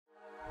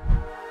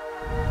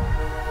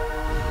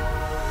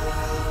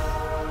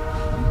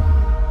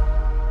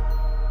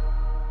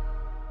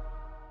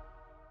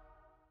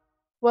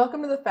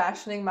Welcome to the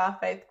Fashioning My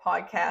Faith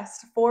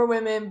podcast for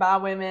women by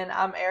women.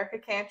 I'm Erica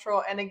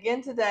Cantrell, and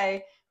again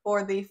today,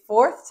 for the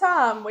fourth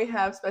time, we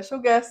have special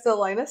guest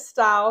Alaina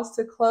Stiles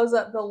to close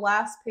up the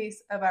last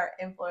piece of our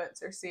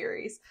influencer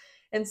series.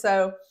 And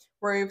so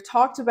we've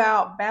talked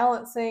about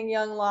balancing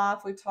young life.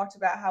 We've talked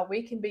about how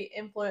we can be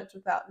influenced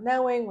without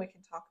knowing. We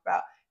can talk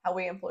about how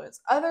we influence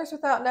others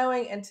without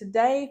knowing. And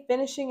today,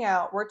 finishing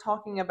out, we're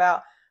talking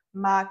about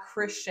my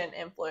Christian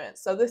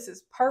influence. So this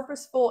is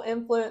purposeful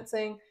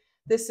influencing.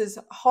 This is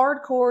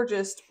hardcore,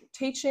 just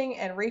teaching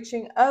and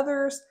reaching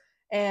others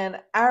and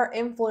our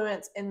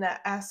influence in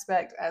that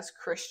aspect as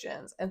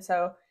Christians. And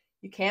so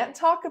you can't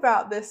talk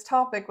about this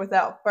topic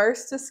without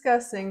first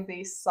discussing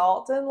the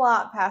salt and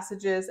light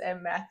passages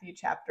in Matthew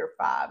chapter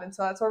 5. And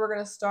so that's where we're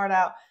going to start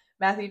out,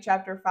 Matthew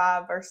chapter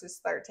 5, verses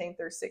 13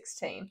 through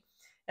 16.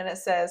 And it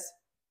says,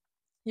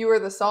 "You are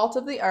the salt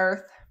of the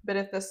earth, but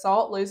if the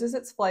salt loses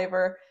its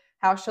flavor,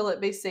 how shall it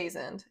be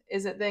seasoned?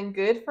 Is it then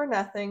good for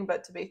nothing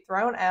but to be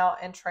thrown out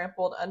and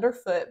trampled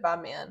underfoot by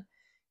men?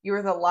 You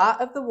are the light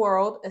of the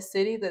world. A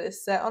city that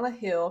is set on a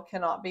hill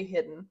cannot be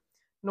hidden.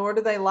 Nor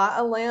do they light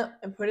a lamp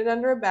and put it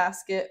under a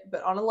basket,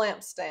 but on a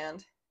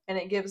lampstand, and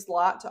it gives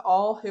light to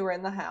all who are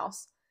in the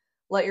house.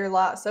 Let your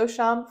light so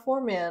shine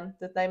before men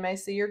that they may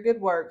see your good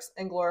works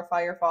and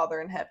glorify your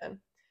Father in heaven."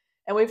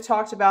 And we've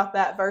talked about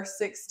that verse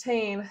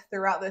 16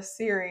 throughout this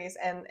series,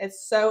 and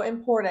it's so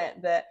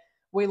important that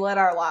we let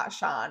our light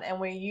shine and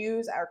we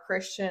use our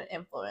Christian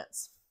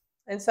influence.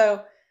 And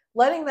so,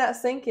 letting that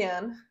sink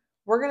in,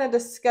 we're going to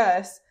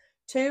discuss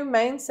two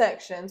main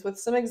sections with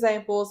some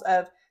examples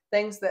of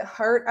things that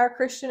hurt our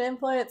Christian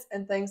influence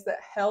and things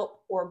that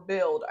help or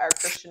build our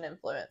Christian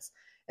influence.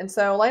 And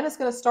so, Alaina's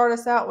going to start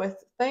us out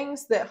with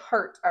things that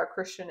hurt our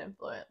Christian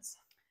influence.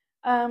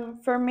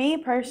 For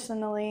me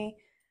personally,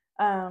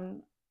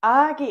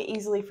 I get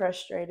easily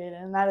frustrated,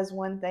 and that is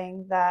one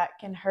thing that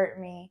can hurt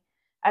me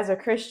as a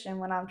Christian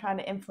when I'm trying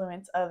to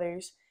influence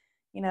others.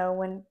 You know,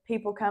 when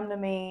people come to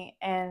me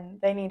and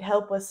they need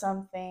help with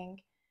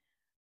something,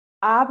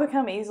 I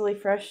become easily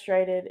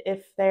frustrated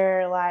if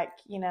they're like,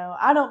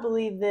 I don't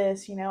believe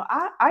this,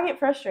 I get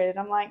frustrated.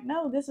 I'm like,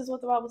 no, this is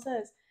what the Bible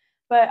says.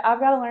 But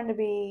I've got to learn to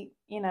be,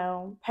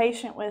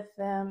 patient with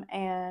them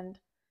and,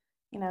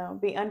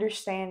 be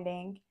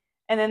understanding.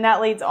 And then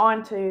that leads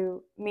on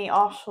to me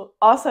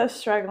also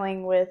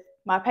struggling with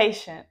my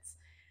patience.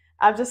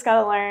 I've just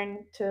got to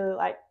learn to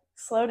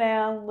slow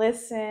down,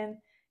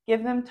 listen,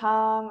 give them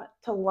time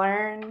to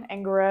learn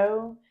and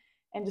grow,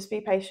 and just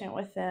be patient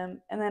with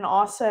them. And then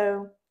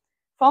also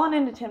falling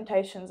into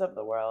temptations of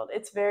the world.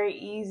 It's very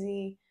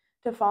easy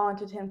to fall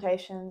into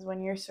temptations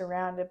when you're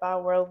surrounded by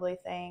worldly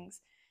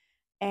things.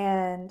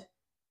 And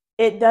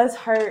it does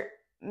hurt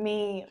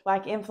me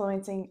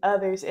influencing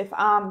others if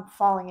I'm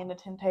falling into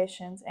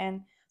temptations.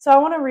 And so I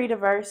want to read a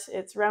verse.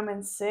 It's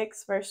Romans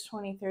 6, verse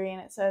 23,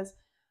 and it says,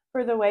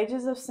 "For the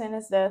wages of sin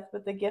is death,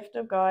 but the gift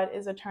of God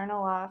is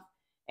eternal life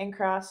in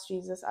Christ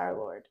Jesus our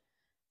Lord."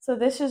 So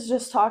this is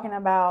just talking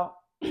about,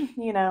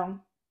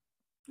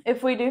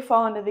 if we do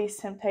fall into these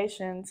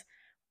temptations,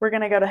 we're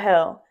going to go to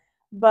hell.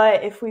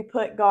 But if we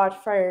put God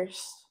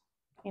first,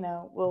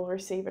 we'll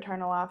receive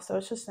eternal life. So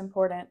it's just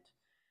important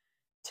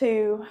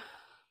to,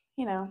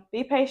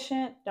 be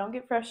patient, don't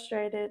get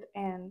frustrated,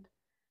 and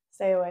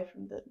stay away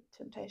from the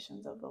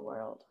temptations of the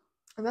world.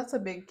 And that's a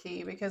big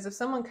key, because if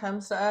someone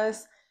comes to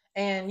us,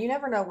 and you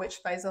never know which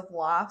phase of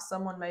life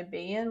someone may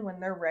be in when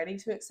they're ready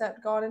to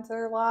accept God into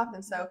their life.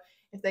 And so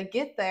if they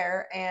get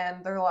there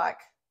and they're like,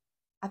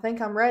 I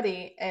think I'm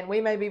ready, and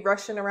we may be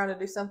rushing around to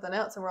do something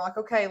else, and we're like,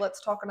 okay, let's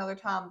talk another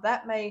time,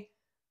 that may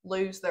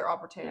lose their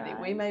opportunity.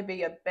 Right. We may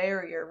be a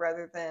barrier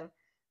rather than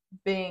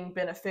being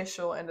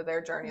beneficial into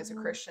their journey as a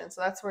Christian. So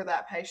that's where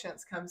that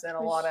patience comes in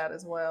a lot at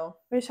as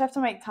well. We just have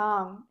to make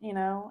time,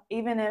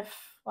 even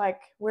if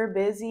we're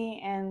busy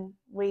and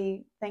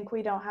we think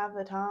we don't have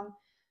the time,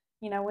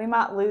 we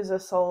might lose a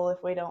soul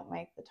if we don't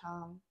make the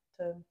time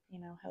to,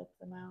 help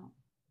them out.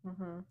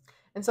 Mm-hmm.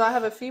 And so I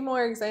have a few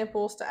more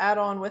examples to add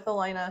on with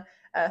Alaina,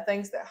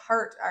 things that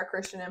hurt our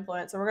Christian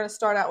influence. And we're going to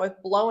start out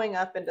with blowing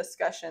up in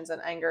discussions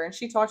and anger. And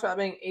she talked about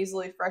being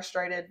easily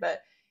frustrated,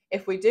 but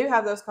if we do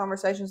have those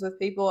conversations with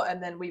people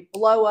and then we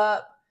blow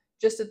up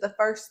just at the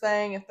first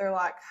thing, if they're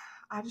like,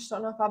 I just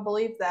don't know if I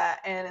believe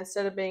that, and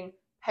instead of being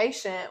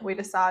patient, we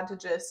decide to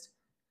just,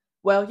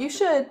 well, you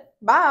should,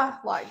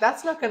 bye.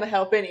 That's not going to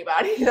help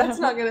anybody. That's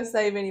not going to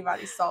save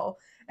anybody's soul.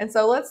 And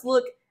so let's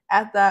look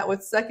at that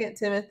with 2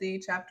 Timothy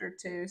chapter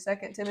 2. 2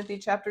 Timothy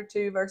chapter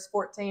 2, verse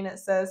 14, it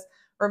says,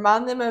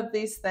 "Remind them of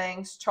these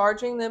things,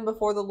 charging them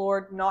before the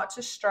Lord not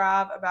to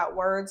strive about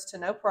words to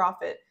no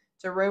profit,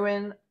 to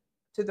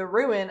the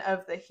ruin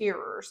of the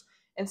hearers."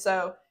 And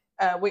so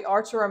we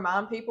are to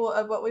remind people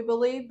of what we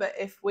believe, but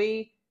if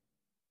we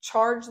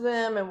charge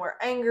them and we're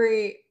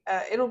angry,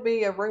 it'll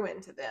be a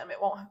ruin to them. It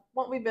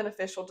won't be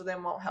beneficial to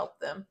them, won't help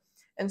them.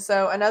 And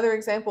so another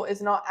example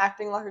is not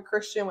acting like a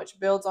Christian, which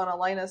builds on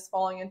Alaina's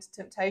falling into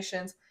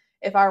temptations.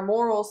 If our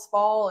morals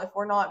fall, if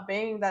we're not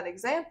being that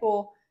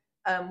example,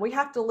 we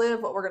have to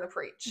live what we're going to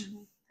preach.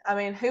 I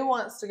mean, who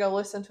wants to go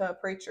listen to a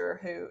preacher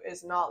who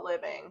is not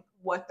living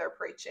what they're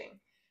preaching?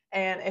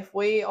 And if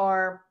we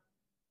are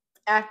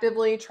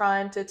actively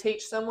trying to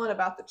teach someone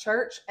about the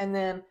church and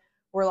then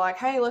we're like,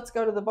 hey, let's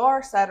go to the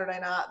bar Saturday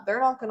night, they're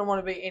not going to want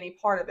to be any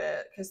part of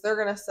it because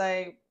they're going to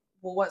say,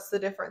 well, what's the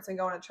difference in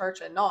going to church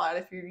and not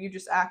if you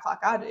just act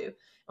like I do? And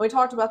we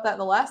talked about that in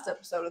the last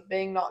episode of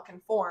being not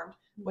conformed.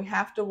 We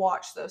have to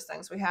watch those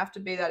things. We have to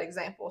be that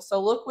example.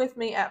 So look with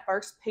me at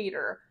 1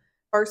 Peter.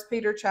 1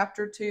 Peter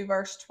chapter 2,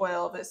 verse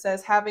 12. It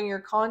says, having your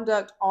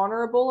conduct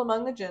honorable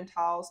among the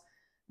Gentiles,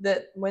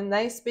 that when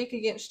they speak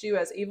against you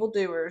as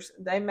evildoers,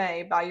 they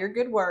may, by your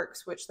good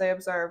works, which they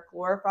observe,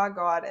 glorify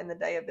God in the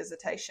day of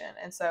visitation.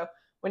 And so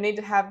we need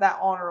to have that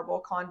honorable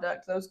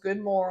conduct, those good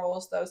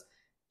morals, those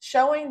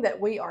showing that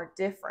we are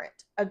different,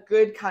 a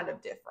good kind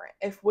of different.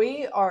 If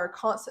we are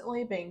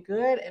constantly being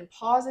good and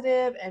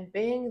positive and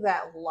being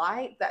that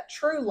light, that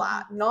true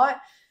light,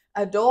 not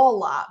a dull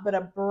light, but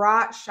a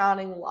bright,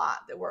 shining light,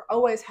 that we're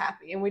always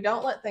happy and we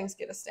don't let things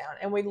get us down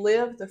and we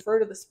live the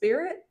fruit of the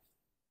Spirit,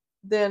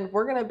 then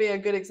we're going to be a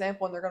good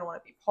example and they're going to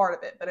want to be part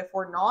of it. But if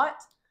we're not,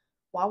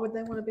 why would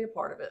they want to be a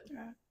part of it?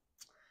 Yeah.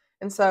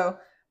 And so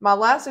my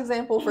last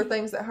example for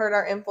things that hurt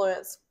our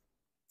influence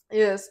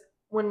is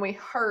when we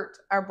hurt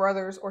our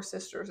brothers or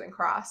sisters in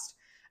Christ,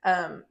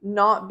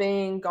 not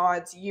being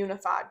God's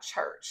unified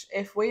church.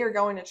 If we are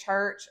going to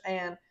church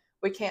and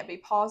we can't be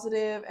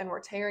positive and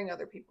we're tearing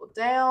other people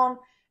down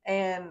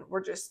and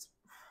we're just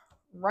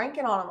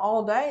ranking on them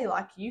all day,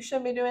 like you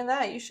shouldn't be doing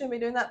that, you shouldn't be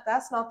doing that,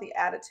 that's not the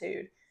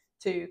attitude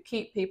to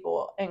keep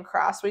people in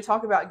Christ. We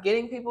talk about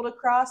getting people to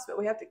Christ, but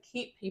we have to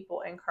keep people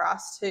in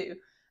Christ too.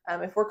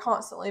 If we're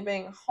constantly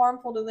being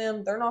harmful to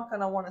them, they're not going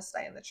to want to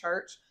stay in the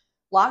church.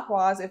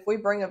 Likewise, if we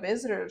bring a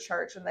visitor to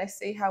church and they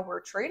see how we're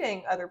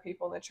treating other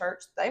people in the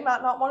church, they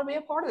might not want to be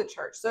a part of the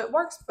church. So it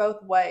works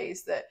both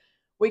ways, that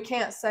we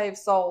can't save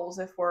souls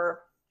if we're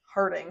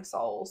hurting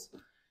souls.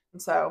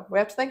 And so we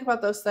have to think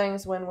about those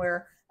things when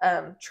we're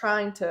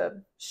trying to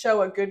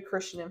show a good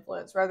Christian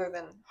influence rather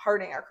than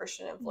hurting our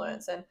Christian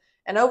influence.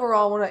 And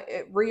overall, I want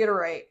to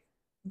reiterate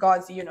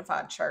God's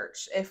unified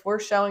church. If we're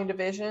showing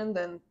division,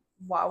 then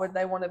why would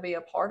they want to be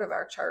a part of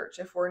our church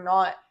if we're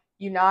not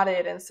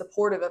united and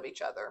supportive of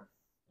each other?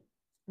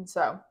 And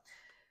so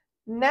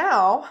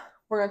now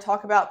we're going to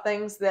talk about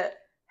things that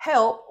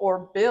help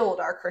or build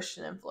our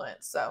Christian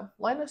influence. So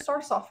Alaina,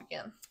 start us off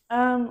again.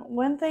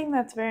 One thing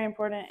that's very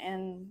important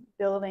in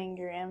building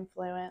your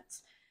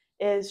influence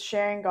is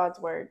sharing God's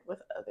word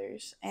with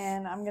others.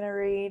 And I'm going to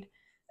read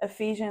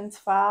Ephesians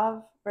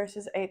 5,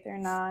 verses 8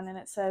 through 9, and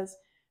it says,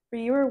 for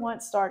you were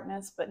once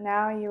darkness, but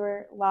now you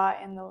are light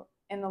in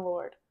the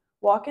Lord.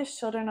 Walk as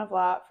children of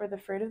light, for the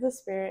fruit of the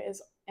Spirit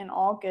is in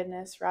all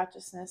goodness,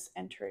 righteousness,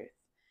 and truth.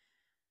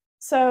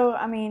 So,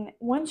 I mean,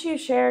 once you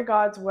share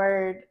God's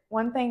word,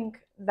 one thing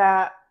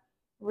that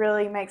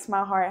really makes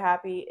my heart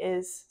happy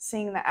is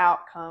seeing the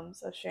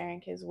outcomes of sharing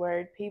his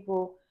word.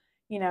 People,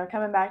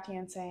 coming back to you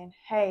and saying,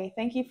 hey,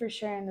 thank you for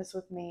sharing this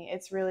with me.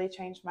 It's really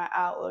changed my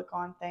outlook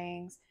on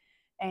things.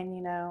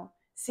 And,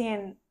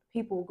 seeing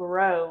people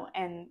grow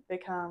and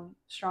become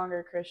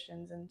stronger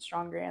Christians and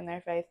stronger in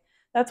their faith.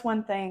 That's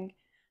one thing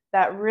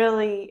that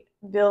really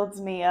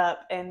builds me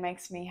up and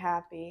makes me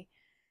happy.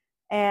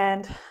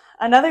 And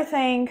another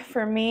thing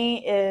for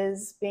me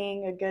is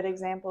being a good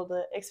example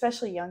to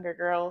especially younger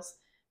girls,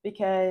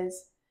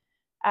 because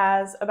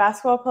as a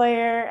basketball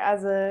player,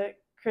 as a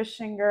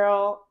Christian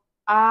girl,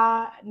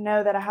 I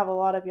know that I have a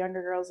lot of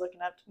younger girls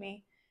looking up to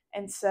me.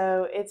 And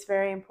so it's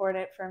very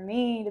important for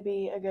me to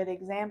be a good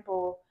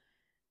example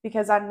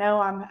because I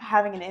know I'm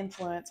having an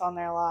influence on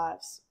their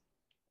lives.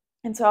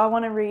 And so I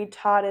want to read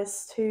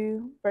Titus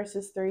 2,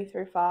 verses 3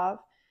 through 5.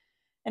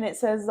 And it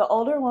says, the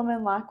older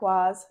woman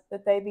likewise,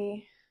 that they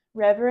be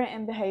reverent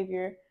in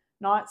behavior,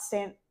 not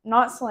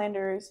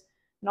slanderers,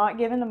 not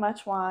given to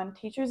much wine,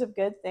 teachers of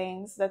good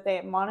things, that they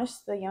admonish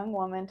the young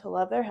woman to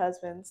love their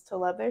husbands, to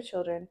love their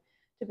children,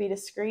 to be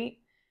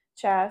discreet,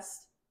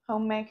 chaste,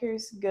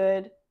 homemakers,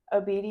 good,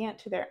 obedient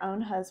to their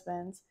own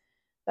husbands,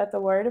 that the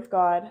word of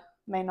God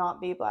may not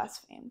be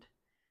blasphemed.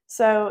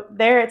 So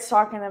there it's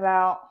talking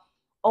about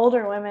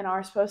older women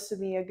are supposed to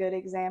be a good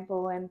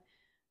example and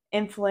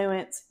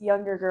influence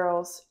younger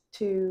girls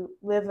to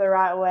live the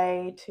right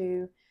way,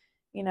 to,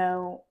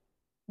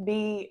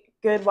 be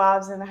good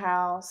wives in the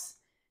house.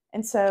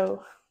 And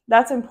so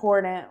that's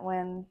important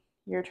when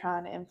you're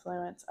trying to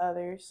influence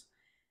others.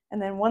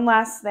 And then one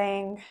last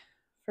thing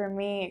for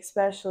me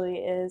especially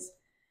is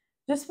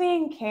just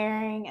being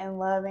caring and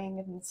loving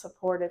and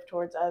supportive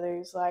towards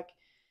others. Like,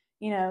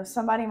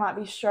 somebody might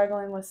be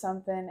struggling with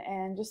something,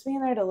 and just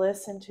being there to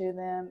listen to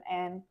them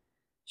and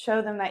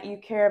show them that you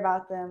care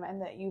about them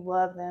and that you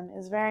love them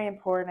is very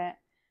important.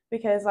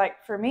 Because,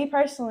 like, for me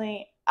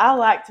personally, I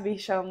like to be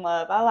shown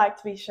love. I like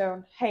to be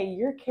shown, hey,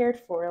 you're cared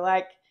for.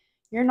 Like,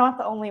 you're not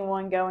the only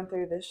one going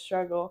through this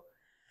struggle.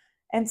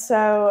 And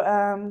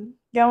so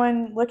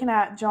looking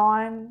at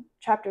John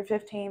chapter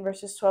 15,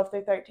 verses 12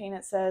 through 13,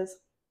 it says,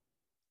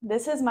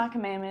 this is my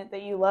commandment,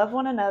 that you love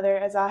one another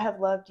as I have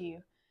loved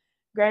you.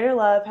 Greater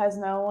love has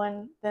no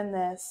one than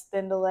this,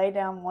 than to lay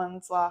down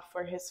one's life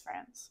for his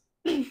friends.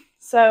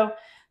 So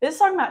this is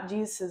talking about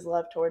Jesus'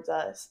 love towards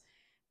us.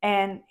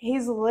 And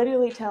he's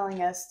literally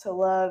telling us to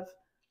love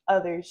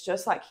others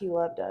just like he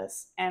loved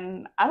us.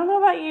 And I don't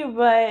know about you,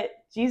 but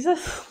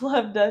Jesus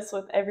loved us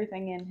with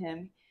everything in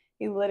him.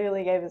 He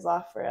literally gave his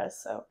life for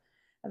us. So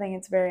I think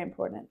it's very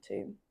important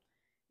to,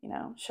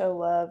 show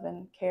love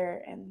and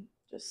care and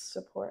just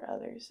support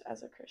others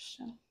as a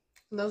Christian.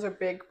 Those are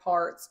big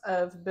parts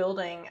of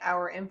building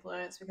our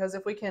influence, because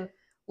if we can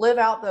live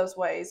out those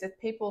ways, if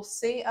people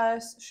see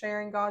us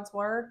sharing God's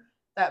word,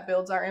 that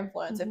builds our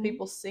influence. If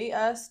people see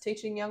us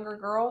teaching younger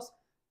girls,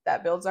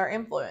 that builds our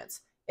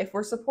influence. If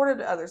we're supportive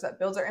to others, that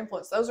builds our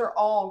influence. Those are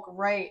all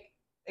great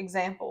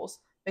examples,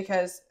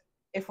 because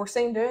if we're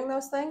seen doing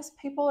those things,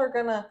 people are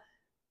going to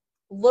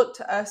look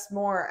to us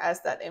more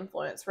as that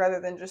influence,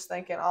 rather than just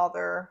thinking, oh,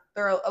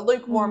 they're a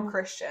lukewarm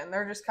Christian.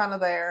 They're just kind of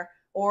there.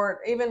 Or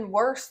even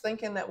worse,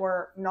 thinking that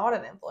we're not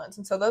an influence.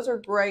 And so those are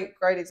great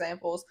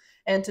examples.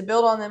 And to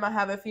build on them, I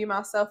have a few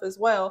myself as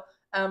well.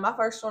 My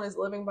first one is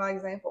living by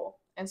example.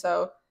 And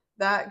so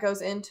that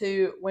goes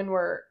into when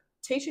we're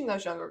teaching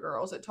those younger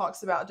girls, it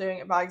talks about doing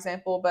it by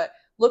example. But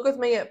look with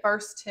me at 1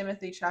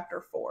 Timothy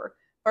chapter 4.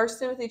 1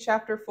 Timothy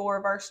chapter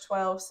 4, verse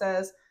 12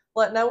 says,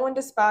 "Let no one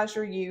despise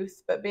your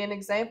youth, but be an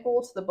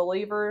example to the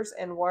believers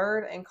in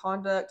word and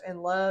conduct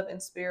and love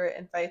and spirit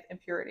and faith and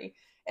purity."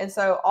 And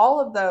so all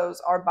of those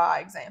are by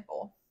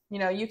example.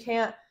 You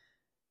can't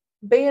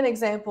be an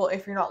example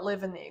if you're not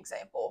living the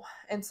example.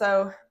 And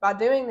so by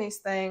doing these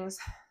things,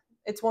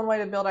 it's one way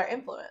to build our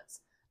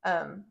influence.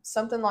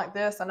 Something like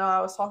this, I know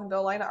I was talking to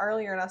Alaina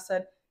earlier and I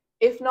said,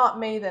 if not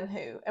me, then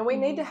who? And we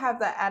need to have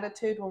that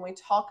attitude when we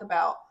talk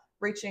about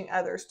reaching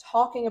others,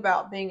 talking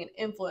about being an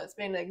influence,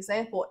 being an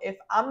example. If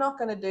I'm not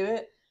going to do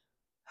it,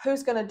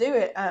 who's going to do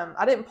it?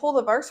 I didn't pull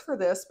the verse for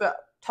this, but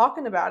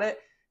talking about it,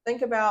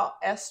 think about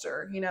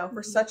Esther,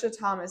 for such a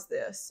time as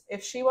this.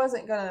 If she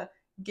wasn't going to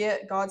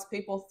get God's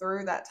people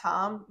through that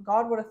time,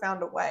 God would have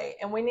found a way.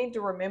 And we need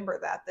to remember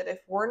that if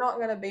we're not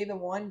going to be the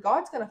one,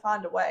 God's going to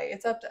find a way.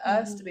 It's up to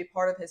us to be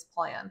part of his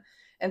plan.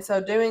 And so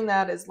doing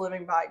that is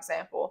living by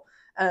example.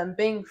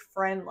 Being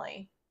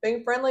friendly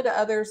to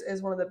others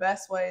is one of the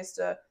best ways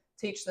to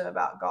teach them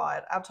about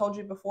God. I've told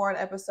you before in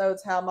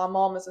episodes how my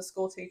mom is a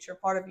school teacher.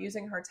 Part of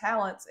using her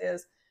talents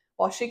is,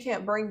 while she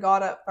can't bring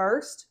God up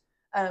first,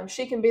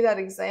 she can be that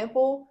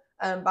example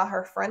by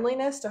her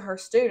friendliness to her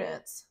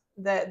students,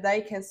 that they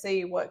can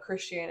see what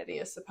Christianity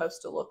is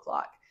supposed to look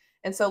like.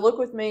 And so look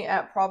with me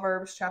at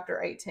Proverbs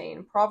chapter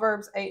 18.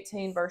 Proverbs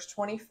 18 verse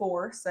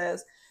 24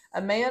 says,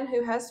 "A man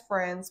who has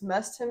friends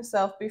must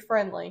himself be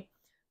friendly,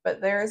 but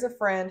there is a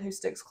friend who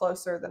sticks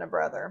closer than a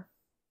brother."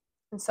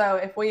 And so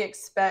if we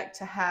expect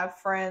to have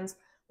friends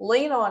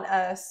lean on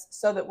us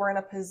so that we're in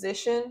a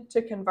position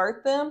to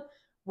convert them,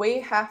 we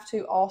have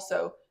to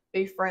also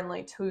be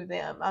friendly to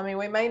them. I mean,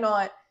 we may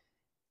not,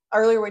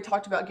 earlier we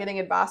talked about getting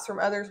advice from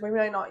others. We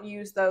may not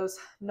use those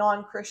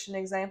non-Christian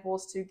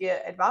examples to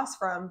get advice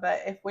from,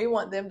 but if we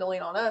want them to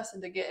lean on us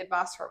and to get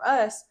advice from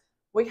us,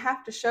 we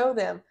have to show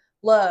them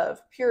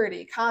love,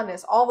 purity,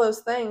 kindness, all those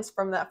things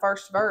from that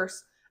first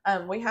verse.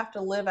 We have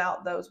to live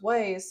out those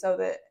ways so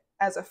that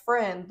as a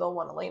friend, they'll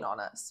want to lean on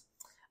us.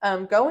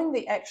 Going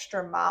the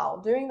extra mile,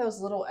 doing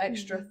those little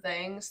extra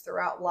things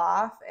throughout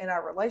life and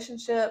our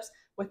relationships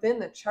within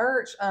the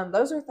church,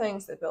 those are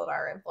things that build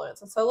our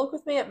influence. And so look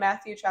with me at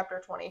Matthew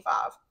chapter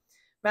 25.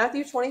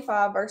 Matthew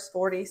 25 verse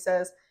 40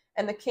 says,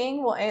 "And the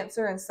king will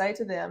answer and say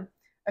to them,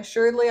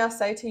 Assuredly I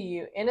say to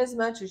you,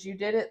 inasmuch as you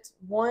did it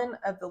one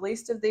of the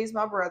least of these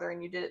my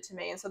brethren, you did it to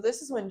me." And so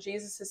this is when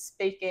Jesus is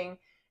speaking,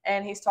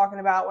 and he's talking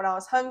about, when I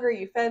was hungry,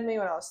 you fed me.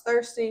 When I was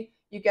thirsty,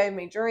 you gave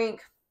me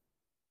drink.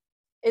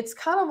 It's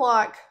kind of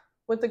like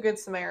with the Good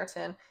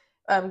Samaritan,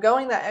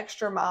 going that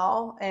extra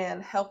mile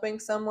and helping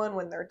someone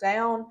when they're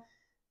down.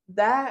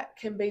 That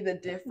can be the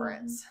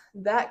difference.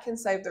 That can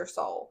save their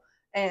soul,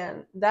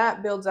 and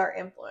that builds our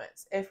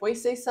influence. If we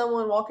see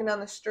someone walking down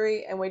the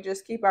street and we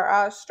just keep our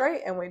eyes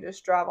straight and we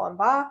just drive on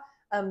by,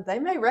 they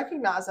may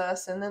recognize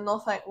us, and then they'll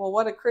think, well,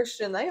 what a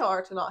Christian they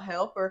are to not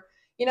help. Or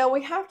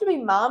we have to be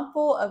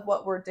mindful of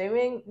what we're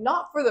doing,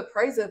 not for the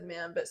praise of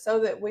men, but so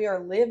that we are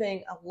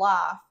living a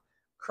life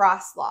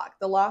Christ-like,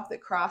 the life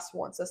that Christ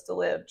wants us to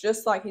live,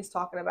 just like he's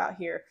talking about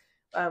here.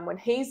 When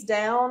he's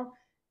down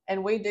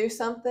and we do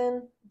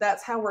something,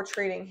 that's how we're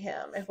treating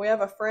him. If we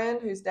have a friend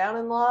who's down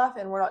in life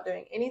and we're not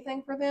doing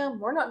anything for them,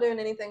 we're not doing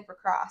anything for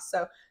Christ.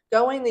 So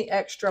going the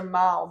extra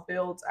mile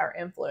builds our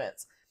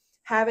influence.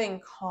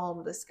 Having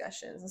calm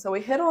discussions. And so we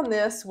hit on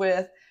this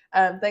with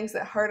things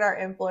that hurt our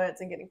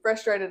influence and getting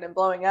frustrated and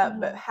blowing up,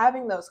 but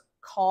having those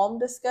calm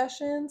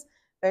discussions,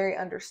 very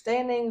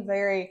understanding,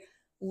 very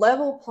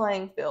level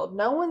playing field.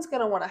 No one's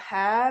going to want to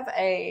have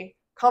a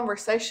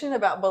conversation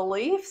about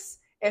beliefs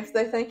if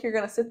they think you're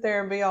going to sit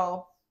there and be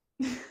all,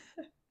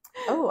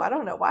 oh, I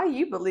don't know why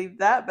you believe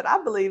that, but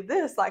I believe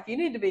this. Like, you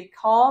need to be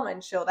calm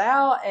and chilled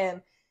out.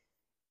 And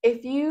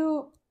if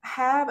you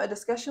have a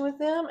discussion with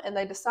them and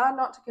they decide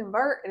not to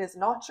convert, it is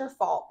not your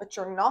fault, but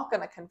you're not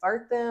going to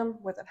convert them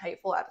with a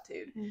hateful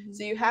attitude. Mm-hmm.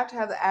 So you have to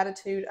have the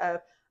attitude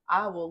of,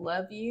 I will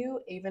love you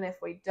even if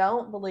we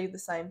don't believe the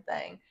same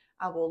thing.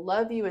 I will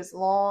love you as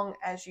long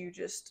as you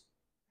just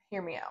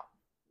hear me out.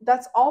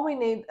 That's all we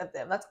need of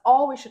them. That's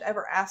all we should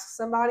ever ask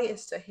somebody,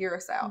 is to hear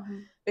us out. Mm-hmm.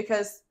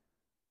 Because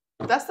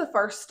that's the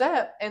first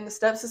step, and the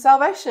steps to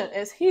salvation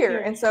is here.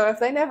 And so if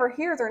they never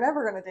hear, they're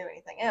never going to do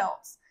anything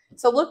else.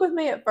 So look with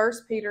me at 1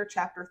 Peter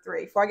chapter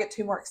 3. Before I get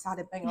too more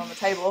excited banging on the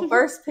table,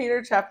 1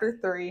 Peter chapter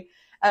 3,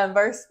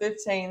 verse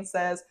 15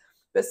 says,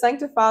 "But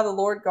sanctify the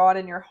Lord God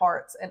in your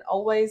hearts, and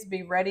always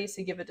be ready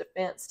to give a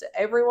defense to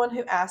everyone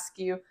who asks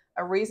you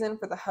a reason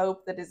for the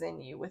hope that is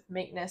in you, with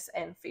meekness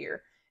and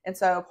fear." And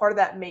so part of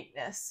that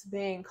meekness,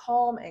 being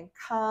calm and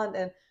kind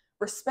and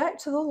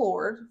respect to the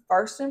Lord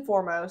first and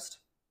foremost,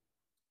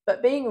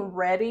 but being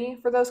ready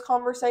for those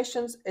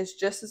conversations is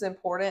just as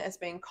important as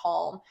being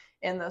calm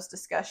in those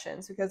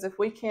discussions. Because if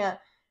we can't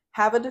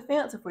have a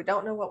defense, if we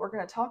don't know what we're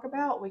going to talk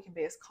about, we can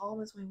be as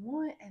calm as we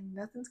want and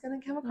nothing's going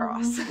to come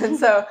across. Mm-hmm. And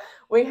so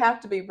we have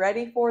to be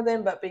ready for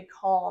them, but be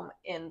calm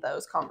in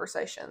those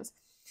conversations.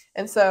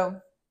 And so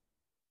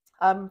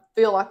I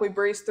feel like we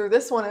breezed through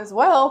this one as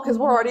well, because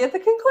we're already at the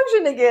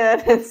conclusion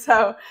again. And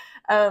so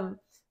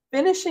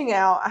finishing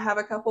out, I have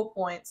a couple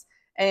points.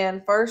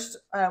 And first,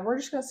 we're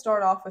just going to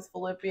start off with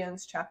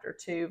Philippians chapter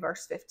 2,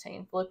 verse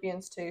 15.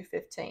 Philippians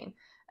 2:15.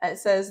 It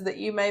says that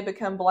you may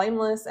become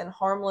blameless and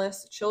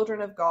harmless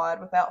children of God,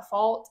 without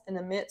fault in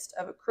the midst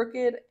of a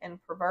crooked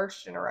and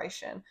perverse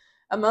generation,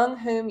 among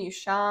whom you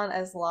shine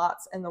as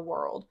lights in the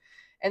world.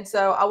 And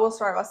so I will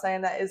start by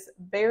saying that is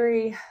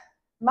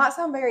might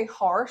sound very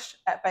harsh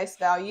at face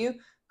value,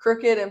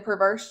 crooked and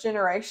perverse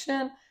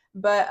generation,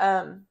 but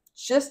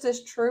just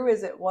as true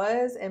as it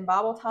was in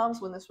Bible times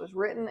when this was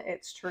written,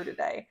 it's true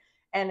today.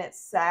 And it's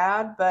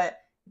sad, but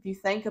if you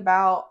think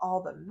about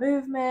all the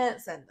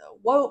movements and the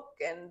woke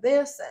and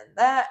this and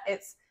that,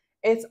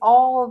 it's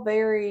all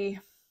very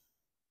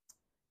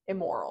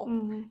immoral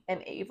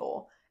and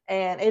evil.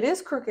 And it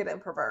is crooked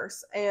and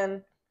perverse.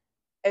 And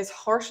as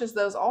harsh as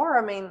those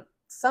are, I mean,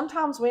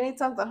 sometimes we need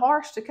something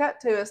harsh to cut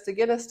to us to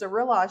get us to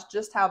realize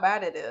just how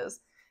bad it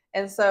is.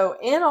 And so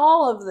in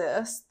all of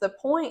this, the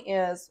point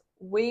is,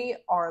 we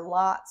are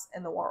lights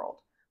in the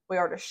world. We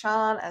are to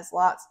shine as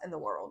lights in the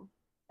world.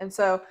 And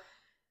so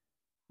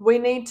we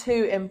need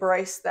to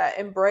embrace that,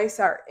 embrace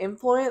our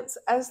influence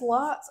as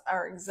lights,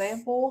 our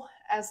example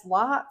as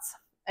lights.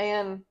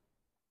 And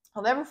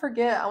I'll never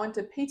forget, I went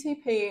to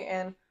PTP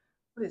in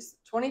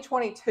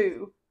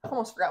 2022. I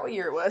almost forgot what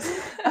year it was.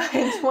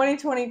 In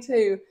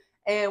 2022,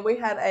 and we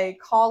had a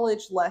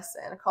college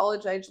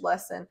age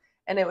lesson,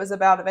 and it was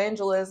about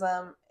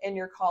evangelism in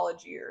your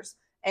college years.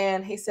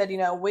 And he said,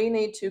 we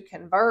need to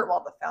convert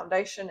while the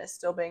foundation is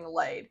still being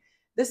laid.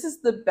 This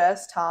is the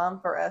best time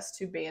for us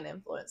to be an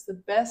influence.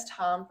 The best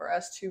time for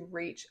us to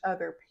reach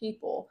other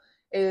people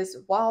is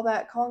while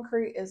that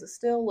concrete is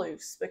still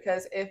loose.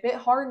 Because if it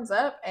hardens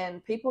up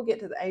and people get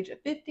to the age of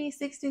 50,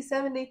 60,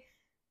 70,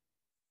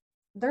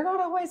 they're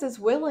not always as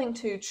willing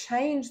to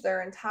change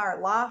their entire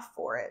life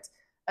for it.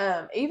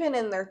 Even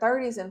in their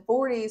 30s and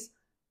 40s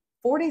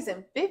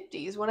and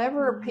 50s,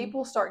 whenever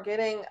people start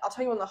getting, I'll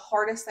tell you, one of the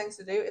hardest things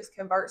to do is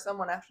convert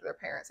someone after their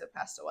parents have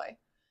passed away.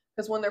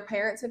 Because when their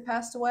parents have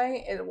passed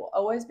away, it will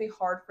always be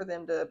hard for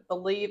them to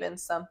believe in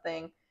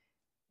something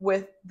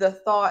with the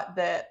thought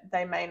that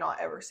they may not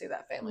ever see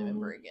that family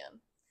member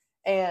again.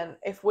 And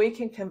if we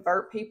can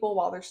convert people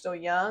while they're still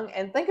young,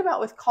 and think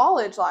about with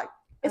college, like,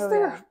 it's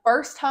their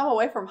first time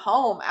away from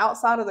home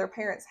outside of their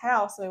parents'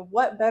 house. I mean,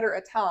 what better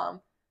a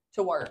time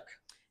to work?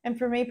 And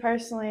for me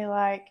personally,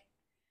 like,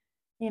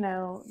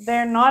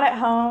 they're not at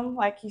home,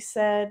 like you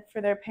said,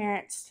 for their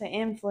parents to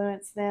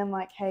influence them,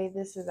 like, hey,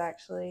 this is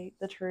actually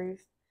the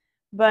truth.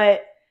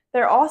 But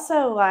they're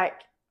also,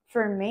 like,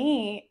 for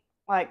me,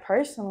 like,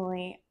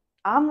 personally,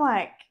 I'm,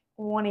 like,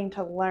 wanting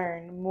to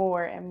learn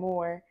more and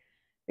more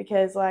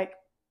because, like,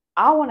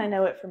 I want to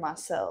know it for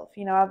myself.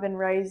 I've been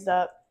raised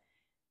up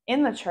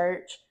in the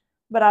church,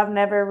 but I've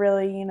never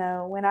really,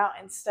 went out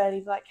and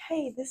studied, like,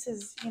 hey, this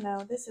is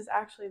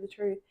actually the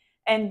truth.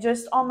 And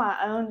just on my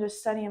own,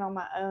 just studying on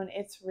my own,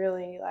 it's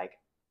really, like,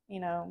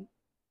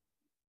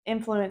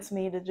 influenced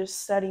me to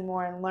just study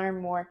more and learn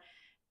more,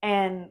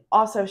 and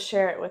also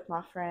share it with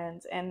my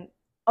friends. And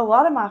a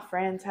lot of my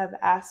friends have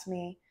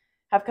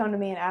come to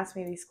me and asked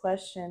me these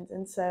questions.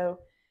 And so,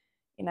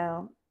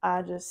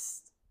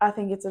 I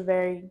think it's a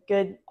very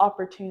good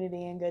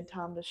opportunity and good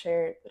time to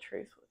share the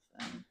truth with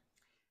them.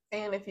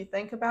 And if you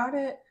think about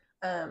it,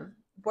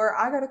 where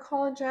I go to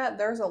college at,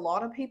 there's a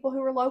lot of people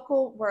who are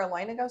local. Where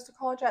Alaina goes to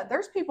college at,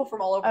 there's people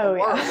from all over the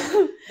world.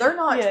 Yeah. They're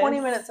not 20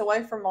 minutes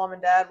away from mom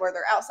and dad, where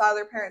they're outside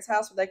their parents'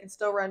 house where they can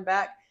still run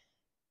back.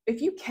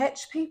 If you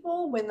catch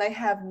people when they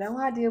have no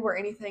idea where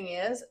anything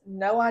is,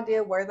 no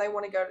idea where they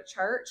want to go to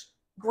church,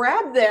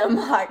 grab them,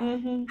 like,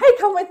 hey,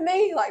 come with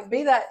me, like,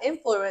 be that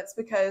influence,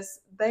 because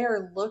they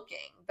are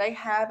looking. They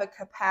have a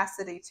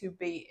capacity to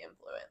be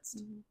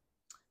influenced.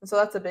 And so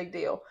that's a big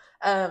deal.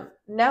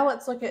 Now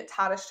let's look at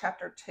Titus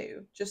chapter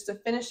 2. Just to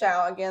finish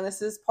out, again,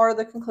 this is part of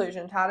the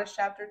conclusion. Titus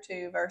chapter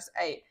 2, verse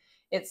 8.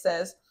 It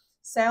says,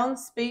 sound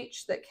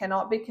speech that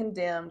cannot be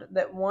condemned,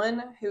 that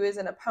one who is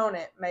an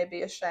opponent may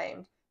be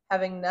ashamed,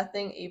 having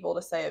nothing evil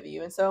to say of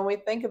you. And so when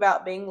we think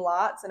about being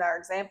lights in our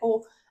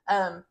example,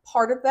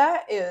 part of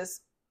that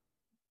is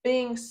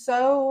being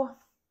so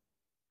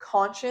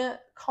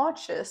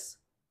conscious.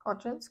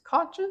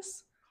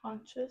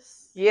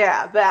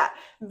 Yeah, that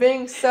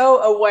being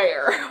so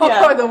aware,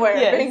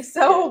 being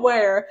so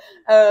aware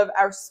of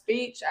our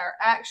speech, our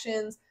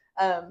actions,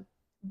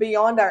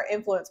 beyond our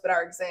influence, but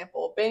our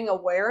example. Being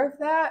aware of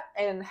that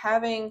and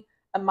having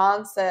a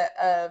mindset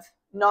of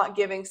not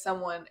giving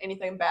someone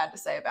anything bad to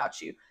say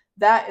about you.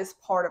 That is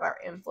part of our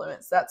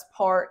influence. That's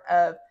part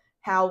of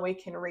how we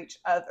can reach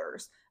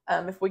others.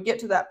 If we get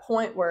to that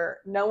point where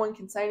no one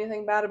can say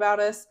anything bad about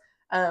us,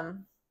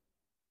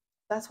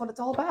 that's what it's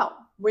all about.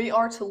 We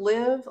are to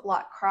live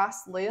like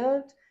Christ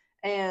lived,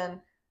 and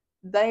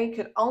they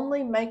could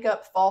only make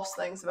up false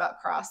things about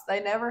Christ.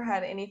 They never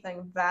had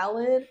anything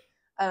valid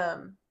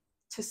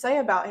to say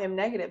about him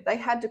negative. They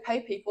had to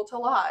pay people to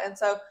lie. And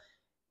so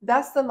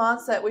that's the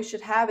mindset we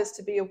should have, is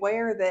to be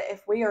aware that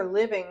if we are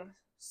living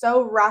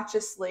so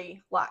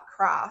righteously like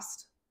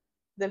Christ,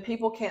 then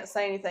people can't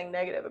say anything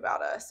negative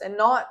about us. And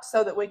not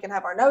so that we can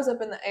have our nose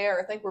up in the air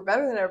or think we're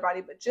better than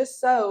everybody, but just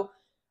so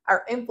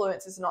our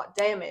influence is not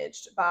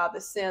damaged by the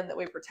sin that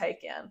we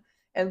partake in.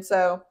 And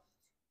so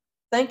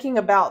thinking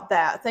about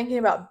that, thinking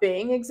about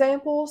being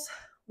examples,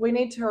 we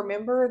need to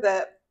remember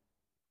that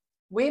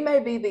we may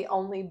be the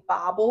only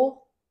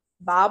Bible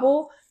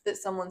that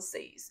someone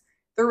sees.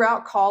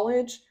 Throughout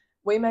college,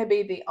 we may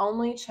be the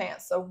only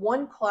chance. So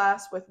one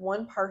class with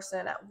one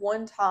person at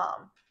one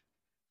time,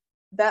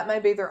 that may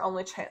be their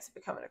only chance of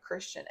becoming a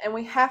Christian. And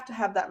we have to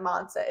have that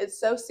mindset. It's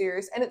so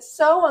serious and it's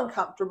so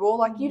uncomfortable.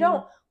 Like, you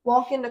don't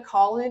walk into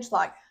college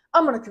like,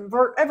 I'm going to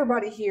convert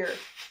everybody here.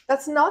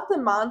 That's not the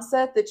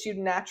mindset that you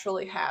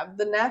naturally have.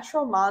 The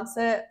natural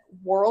mindset,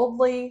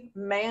 worldly,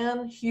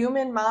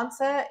 human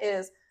mindset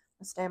is,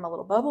 I'm stay in my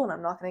little bubble and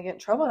I'm not going to get in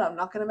trouble and I'm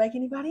not going to make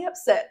anybody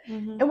upset.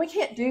 And we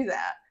can't do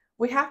that.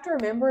 We have to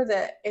remember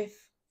that if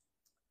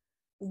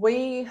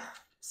we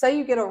say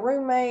you get a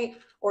roommate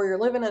or you're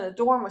living in a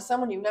dorm with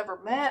someone you've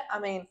never met, I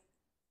mean,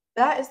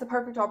 that is the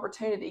perfect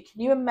opportunity.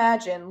 Can you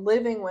imagine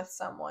living with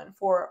someone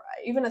for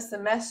even a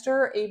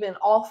semester, even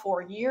all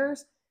 4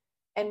 years,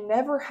 and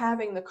never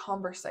having the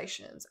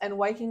conversations and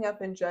waking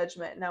up in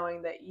judgment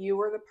knowing that you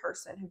were the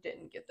person who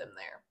didn't get them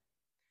there?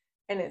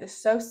 And it is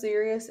so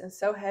serious and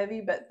so heavy,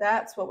 but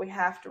that's what we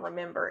have to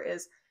remember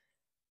is,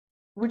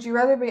 would you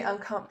rather be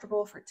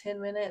uncomfortable for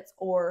 10 minutes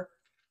or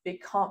be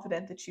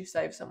confident that you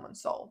saved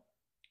someone's soul?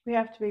 We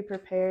have to be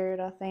prepared,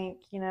 I think.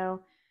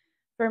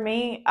 For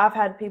me, I've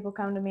had people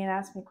come to me and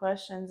ask me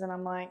questions, and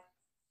I'm like,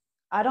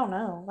 I don't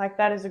know. Like,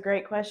 that is a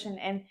great question.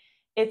 And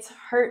it's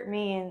hurt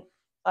me, and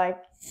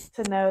like,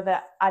 to know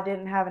that I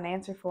didn't have an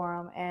answer for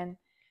them. And,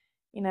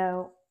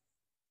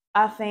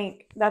 I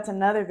think that's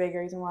another big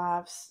reason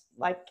why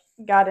I've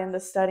got into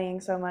studying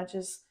so much,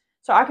 is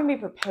so I can be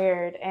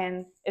prepared.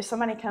 And if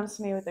somebody comes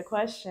to me with a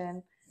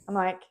question, I'm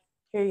like,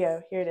 here you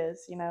go, here it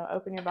is,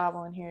 open your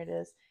Bible and here it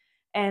is.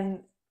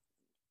 And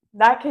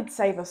that could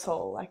save a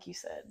soul, like you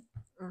said.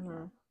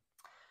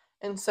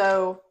 And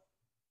so,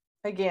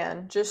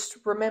 again, just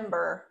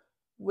remember,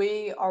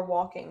 we are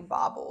walking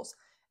Bibles.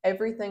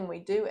 Everything we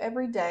do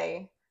every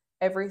day,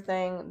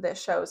 everything that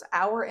shows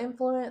our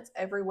influence,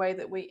 every way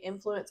that we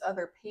influence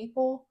other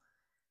people,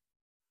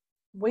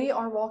 we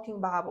are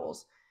walking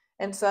Bibles.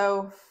 And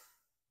so,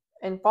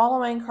 in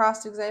following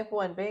Christ's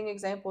example and being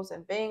examples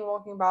and being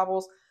walking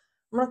Bibles,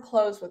 I'm going to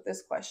close with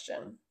this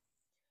question.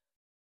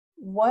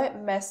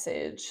 What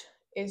message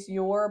is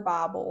your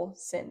Bible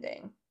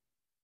sending?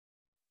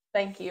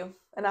 Thank you.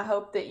 And I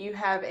hope that you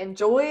have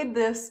enjoyed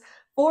this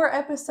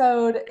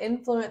 4-episode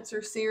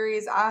influencer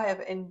series. I have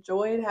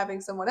enjoyed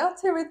having someone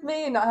else here with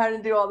me and not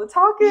having to do all the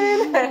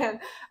talking. And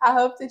I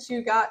hope that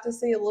you got to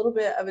see a little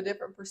bit of a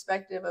different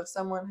perspective of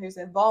someone who's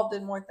involved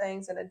in more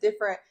things in a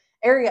different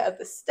area of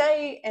the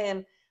state.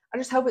 And I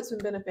just hope it's been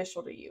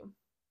beneficial to you.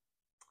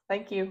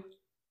 Thank you.